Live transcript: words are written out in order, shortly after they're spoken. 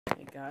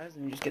Guys,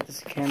 let me just get this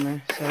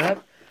camera set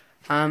up.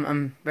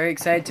 I'm very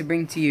excited to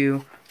bring to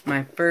you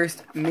my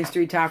first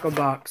mystery tackle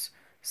box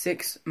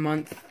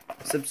 6-month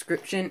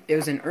subscription. It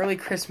was an early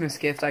Christmas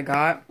gift I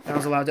got that I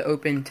was allowed to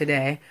open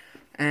today,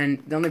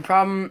 and the only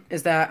problem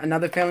is that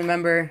another family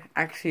member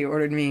actually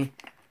ordered me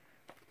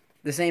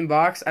the same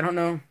box. I don't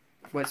know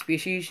what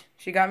species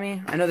she got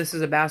me. I know this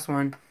is a bass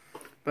one,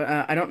 but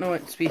I don't know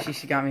what species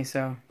she got me,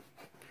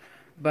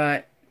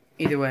 but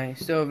either way,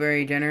 still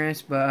very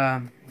generous,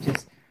 but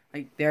just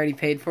like they already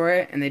paid for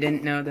it and they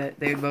didn't know that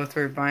they both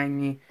were buying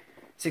me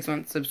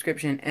 6-month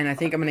subscription, and I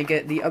think I'm gonna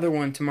get the other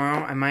one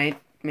tomorrow. I might,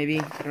 maybe,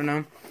 I don't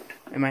know.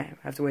 I might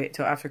have to wait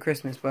till after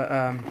Christmas, but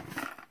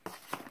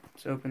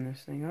let's open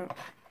this thing up.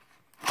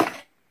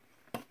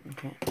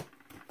 Okay.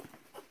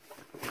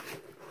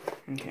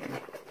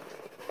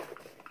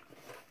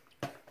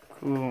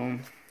 Cool.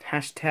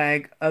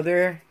 Hashtag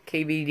other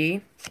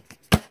KBD.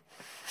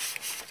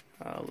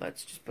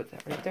 Let's just put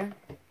that right there.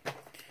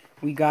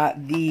 We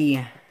got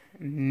the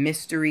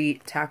mystery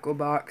tackle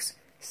box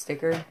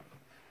sticker,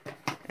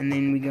 and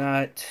then we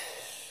got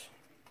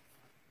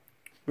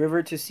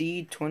River to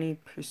Sea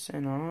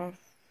 20% off.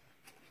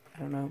 I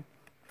don't know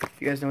if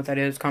you guys know what that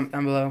is. Comment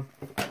down below.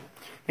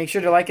 Make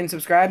sure to like and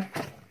subscribe.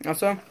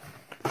 Also,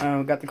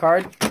 we got the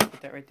card.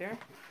 Put that right there,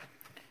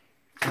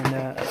 and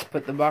let's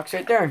put the box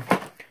right there.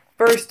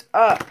 First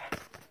up,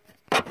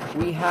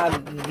 we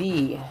have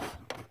the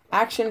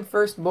Action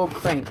First Bull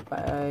Crank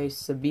by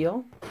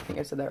Sebile. I think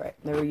I said that right.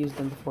 Never used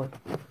them before.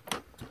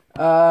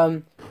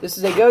 This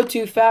is a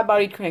go-to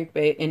fat-bodied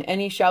crankbait in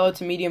any shallow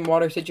to medium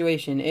water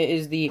situation. It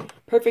is the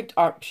perfect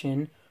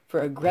option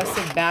for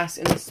aggressive bass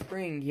in the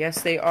spring.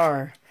 Yes, they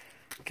are.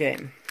 Okay,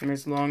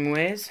 there's long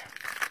ways.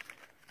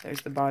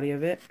 There's the body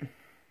of it.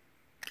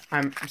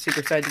 I'm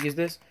super excited to use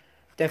this.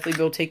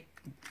 Definitely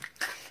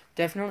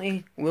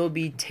will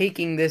be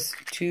taking this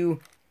to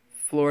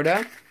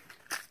Florida.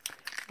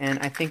 And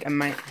I think I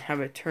might have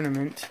a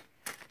tournament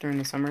during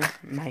the summer.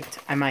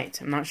 I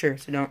might. I'm not sure,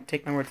 so don't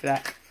take my word for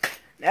that.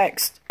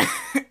 Next.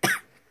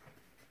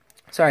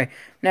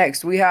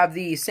 Next, we have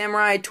the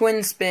Samurai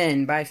Twin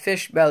Spin by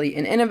Fish Belly,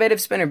 an innovative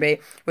spinnerbait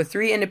with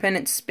 3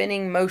 independent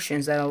spinning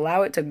motions that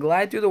allow it to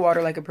glide through the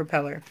water like a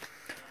propeller.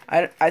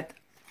 I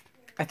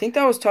think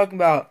that was talking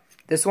about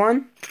this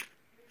one,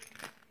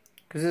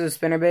 because it's a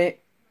spinnerbait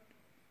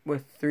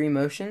with 3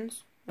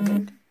 motions, I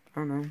think. I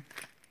don't know.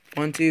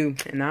 1, 2,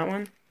 and that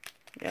one.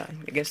 Yeah,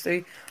 I guess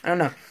 3. I don't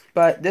know.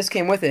 But this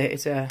came with it.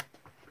 It's a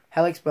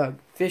Helix Bug.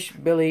 Fish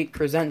Belly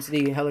presents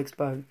the Helix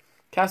Bug.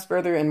 Cast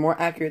further and more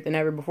accurate than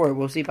ever before.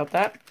 We'll see about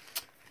that.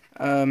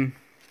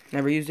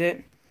 Never used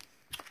it.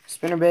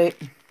 Spinnerbait.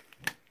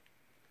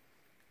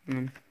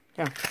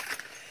 Yeah.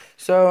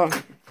 So,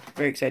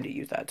 very excited to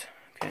use that.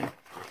 Okay.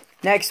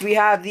 Next, we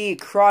have the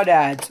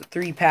Crawdads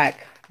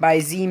 3-pack by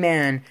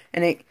Z-Man.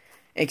 An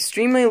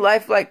extremely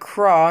lifelike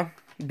craw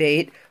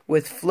bait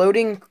with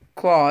floating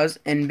claws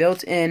and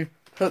built-in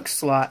hook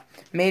slot,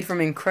 made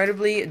from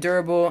incredibly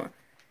durable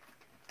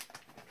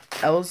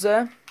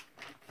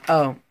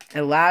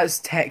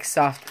Elastec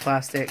soft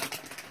plastic.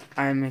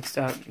 I mixed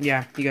up.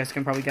 Yeah, you guys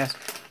can probably guess.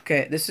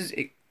 Okay, this is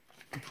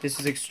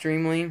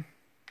extremely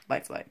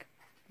lifelike.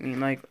 I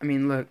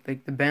mean, look,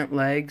 like the bent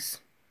legs,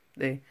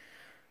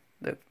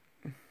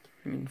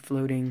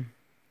 floating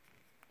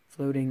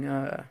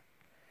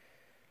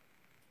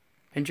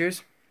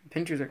pinchers.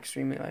 Pinchers are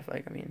extremely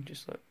lifelike. I mean,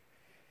 just look.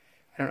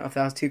 I don't know if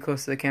that was too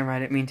close to the camera. I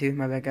didn't mean to.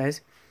 My bad,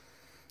 guys.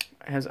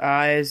 It has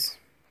eyes.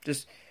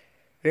 Just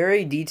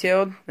very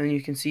detailed. And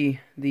you can see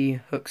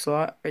the hook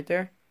slot right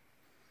there.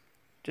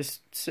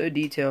 Just so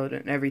detailed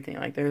and everything.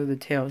 Like, there's the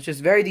tail. It's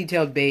just very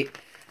detailed bait.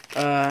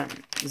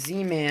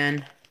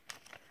 Z-Man.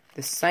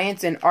 The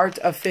Science and Art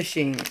of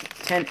Fishing.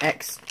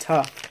 10X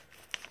Tough.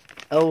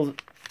 Eli's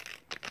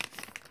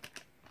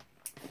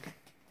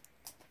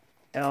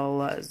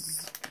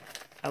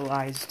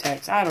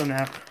text. I don't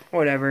know.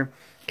 Whatever.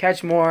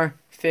 Catch more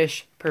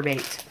fish per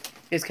bait.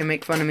 You guys can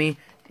make fun of me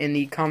in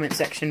the comment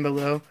section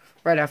below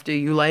right after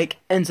you like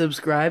and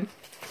subscribe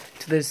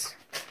to this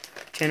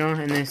channel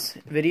and this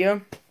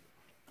video.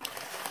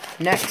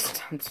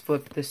 Next, let's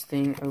flip this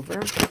thing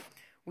over.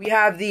 We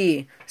have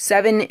the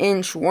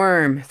 7-inch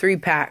worm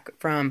 3-pack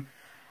from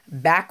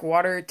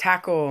Backwater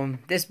Tackle.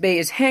 This bait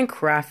is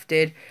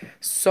handcrafted,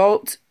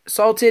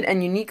 salted,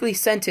 and uniquely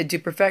scented to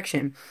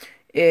perfection.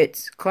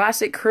 Its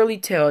classic curly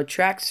tail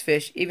attracts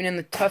fish even in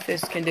the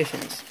toughest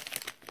conditions.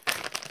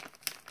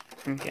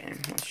 Okay,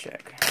 let's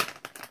check.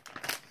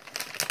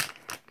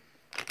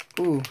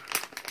 Ooh,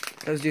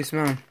 those do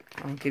smell.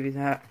 I'll give you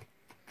that.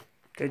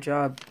 Good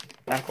job,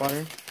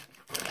 Backwater.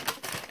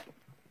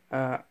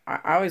 I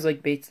always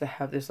like baits that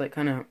have this like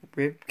kind of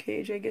rib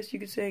cage, I guess you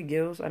could say,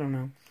 gills. I don't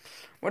know.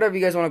 Whatever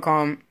you guys want to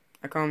call them.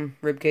 I call them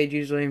rib cage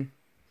usually.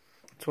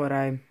 That's what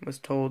I was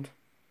told.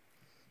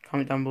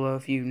 Comment down below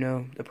if you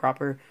know the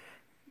proper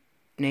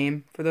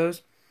name for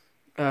those.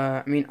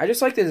 I mean, I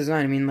just like the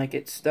design. I mean, like,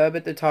 it's stub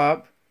at the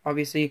top,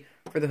 obviously,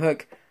 for the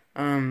hook.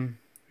 And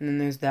then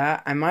there's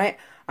that. I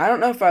don't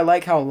know if I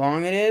like how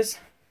long it is.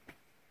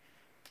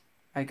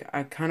 Like,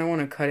 I kind of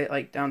want to cut it,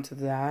 like, down to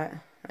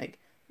that.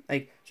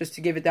 Like, just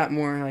to give it that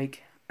more,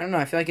 like, I don't know,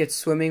 I feel like its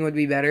swimming would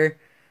be better.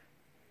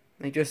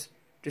 Like, just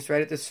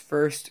right at this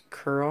first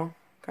curl,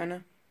 kind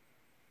of.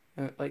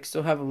 Like,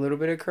 still have a little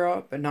bit of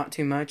curl, but not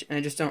too much. And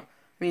I just don't,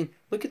 I mean,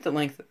 look at the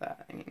length of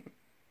that. I mean,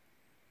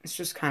 it's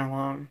just kind of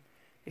long.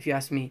 If you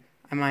ask me,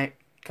 I might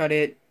cut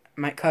it.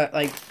 I might cut,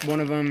 like, one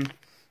of them,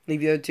 leave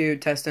the other two,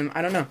 test them.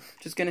 I don't know.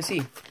 Just gonna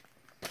see.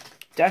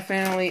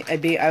 Definitely a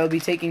bait I will be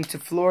taking to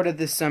Florida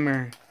this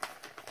summer,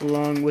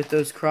 along with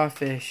those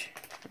crawfish,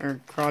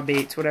 or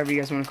crawbaits, whatever you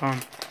guys want to call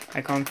them.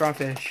 I call them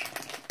crawfish.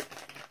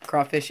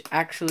 Crawfish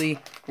actually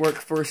work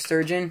for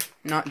sturgeon,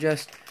 not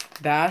just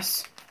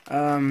bass.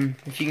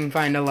 If you can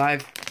find a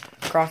live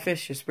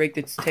crawfish, just break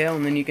its tail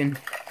and then you can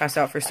cast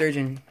out for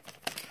sturgeon.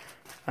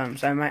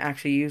 So I might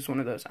actually use one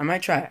of those. I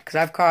might try it, because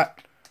I've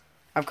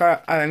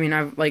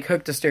like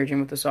hooked a sturgeon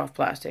with a soft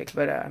plastic,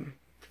 but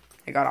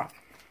it got off.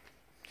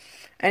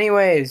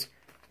 Anyways,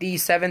 the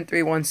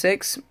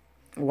 7316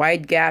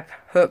 wide gap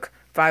hook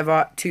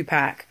 5/0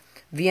 2-pack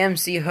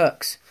VMC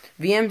hooks.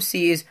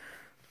 VMC's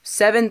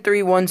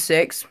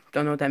 7316,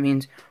 don't know what that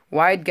means,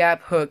 wide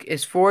gap hook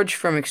is forged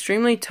from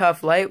extremely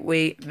tough,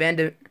 lightweight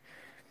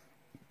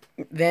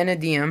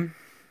vanadium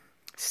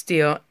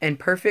steel and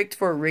perfect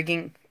for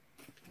rigging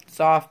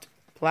soft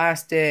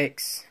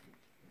plastics.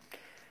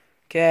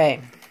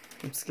 Okay,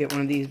 let's get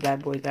one of these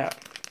bad boys out.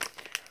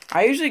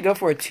 I usually go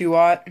for a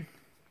 2/0,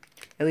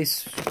 at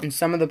least in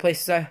some of the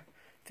places I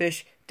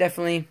fish.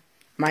 Definitely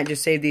might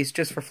just save these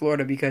just for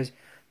Florida, because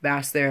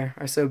bass there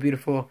are so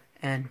beautiful,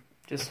 and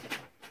just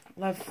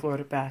love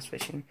Florida bass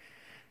fishing.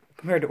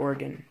 Compared to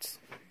Oregon, it's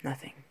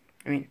nothing.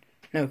 I mean,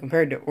 no,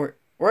 compared to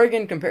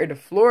Oregon, compared to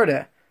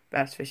Florida,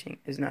 bass fishing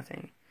is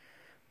nothing.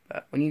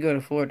 But when you go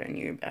to Florida and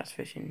you're bass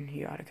fishing,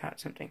 you ought to catch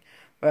something.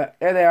 But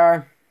there they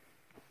are.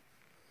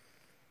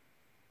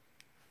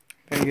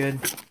 Very good.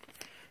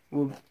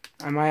 Well,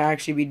 I might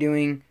actually be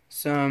doing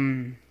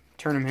some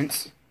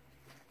tournaments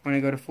when I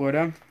go to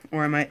Florida,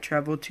 or I might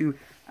travel to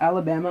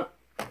Alabama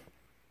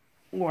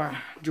or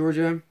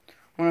Georgia.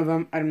 One of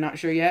them, I'm not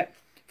sure yet,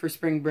 for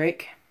spring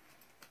break.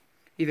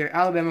 Either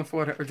Alabama,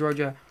 Florida, or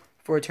Georgia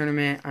for a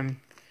tournament.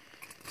 I'm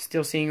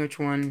still seeing which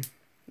one,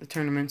 the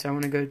tournaments I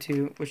want to go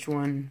to, which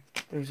one.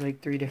 There's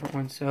like 3 different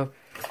ones. So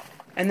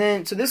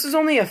this is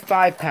only a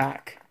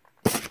 5-pack.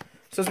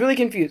 So it's really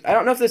confused. I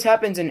don't know if this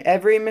happens in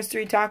every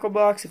mystery tackle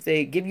box, if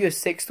they give you a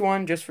 6th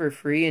one just for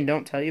free and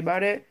don't tell you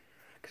about it.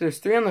 Because there's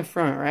 3 on the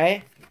front,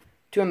 right?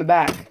 2 on the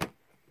back.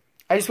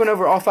 I just went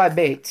over all 5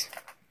 baits.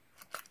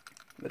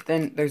 But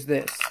then there's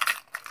this.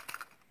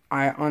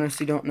 I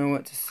honestly don't know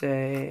what to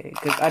say,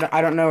 because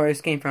I don't know where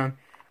this came from.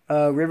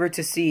 River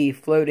to sea,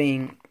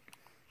 floating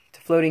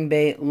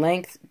bait,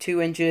 length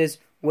 2 inches,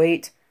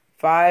 weight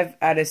 5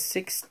 out of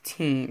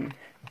 16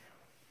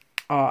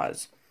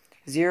 Oz.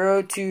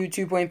 0 to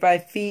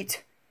 2.5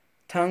 feet,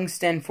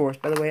 tungsten force.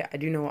 By the way, I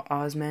do know what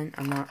Oz meant.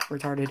 I'm not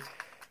retarded.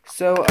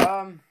 So,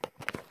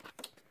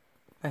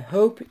 I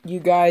hope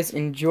you guys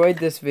enjoyed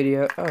this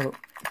video. Oh,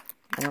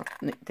 I don't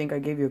think I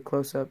gave you a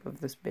close-up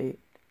of this bait.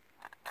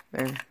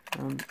 There,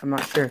 I'm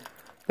not sure.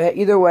 But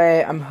either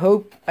way, I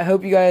hope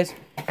you guys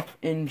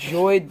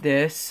enjoyed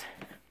this.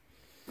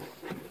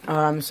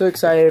 I'm so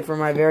excited for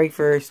my very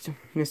first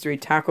mystery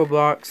tackle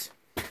box,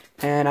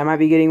 and I might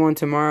be getting one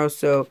tomorrow.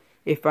 So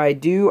if I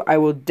do, I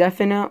will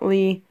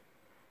definitely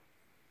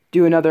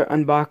do another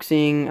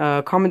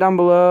unboxing. Comment down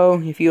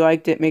below if you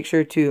liked it. Make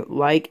sure to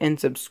like and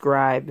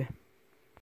subscribe.